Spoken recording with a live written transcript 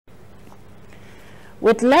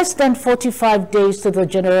With less than 45 days to the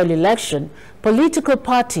general election, political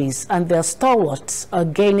parties and their stalwarts are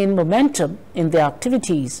gaining momentum in their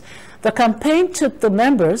activities. The campaign took the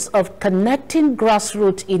members of Connecting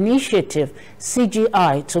Grassroots Initiative,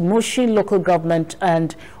 CGI, to Mushin Local Government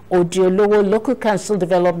and Odiolowo Local Council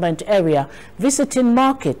Development Area, visiting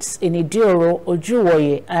markets in Idioro,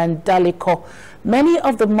 Ojuwoye, and Daliko. Many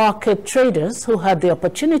of the market traders who had the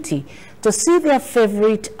opportunity to see their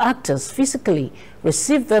favorite actors physically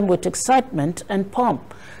received them with excitement and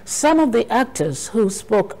pomp. Some of the actors who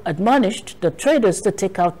spoke admonished the traders to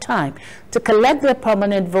take out time to collect their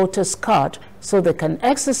permanent voters card so they can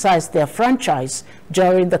exercise their franchise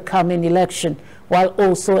during the coming election, while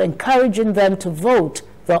also encouraging them to vote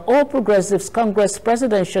the All Progressives Congress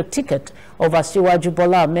presidential ticket of Asiwaju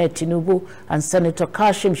Bola Ahmed Tinubu and Senator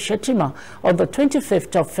Kashim Shettima on the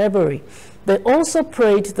 25th of February. They also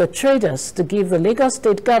prayed the traders to give the Lagos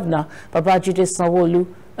State Governor Babajide Sanwo-Olu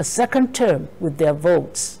a second term with their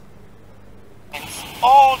votes.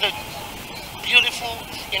 All the beautiful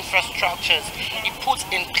infrastructures he put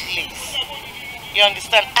in place, you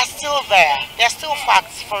understand, are still there. There are still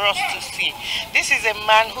facts for us to see. This is a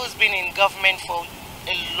man who's been in government for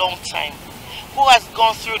a long time, who has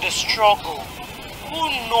gone through the struggle, who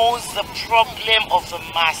knows the problem of the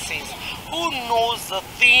masses, who knows the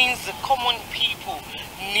things the common people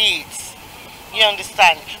needs, you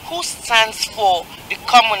understand, who stands for the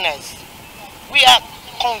commoners. We are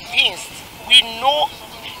convinced, we know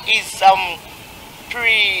is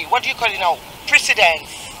precedence.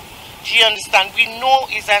 Do you understand? We know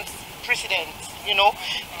is an precedent, you know.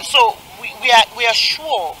 So we are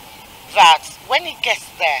sure that when it gets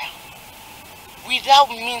there, without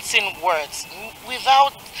mincing words,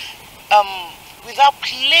 without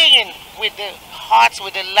playing with the hearts,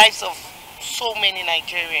 with the lives of so many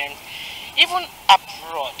Nigerians, even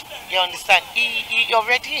abroad, you understand, he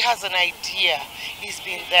already has an idea. He's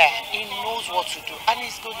been there, he knows what to do, and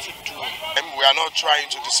he's going to do it. We are not trying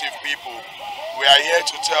to deceive people. We are here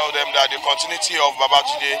to tell them that the continuity of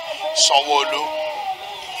Babajide Sanwo-Olu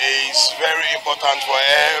is very important for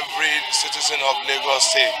every citizen of Lagos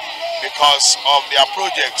State because of their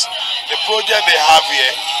projects. The project they have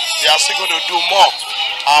here, they are still going to do more.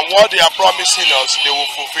 And what they are promising us, they will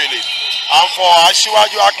fulfill it. And for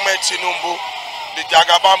Asiwaju Ahmed Tinubu, the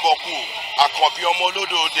Jagabamboku, Akobi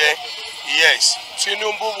Omolodo there, yes,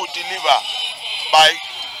 Tinubu will deliver by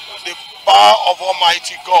the power of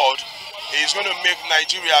Almighty God. He is going to make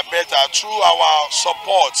Nigeria better through our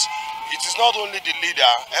support. It is not only the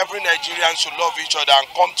leader, every Nigerian should love each other and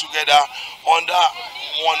come together under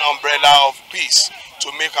one umbrella of peace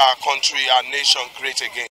to make our country, our nation great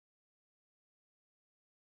again.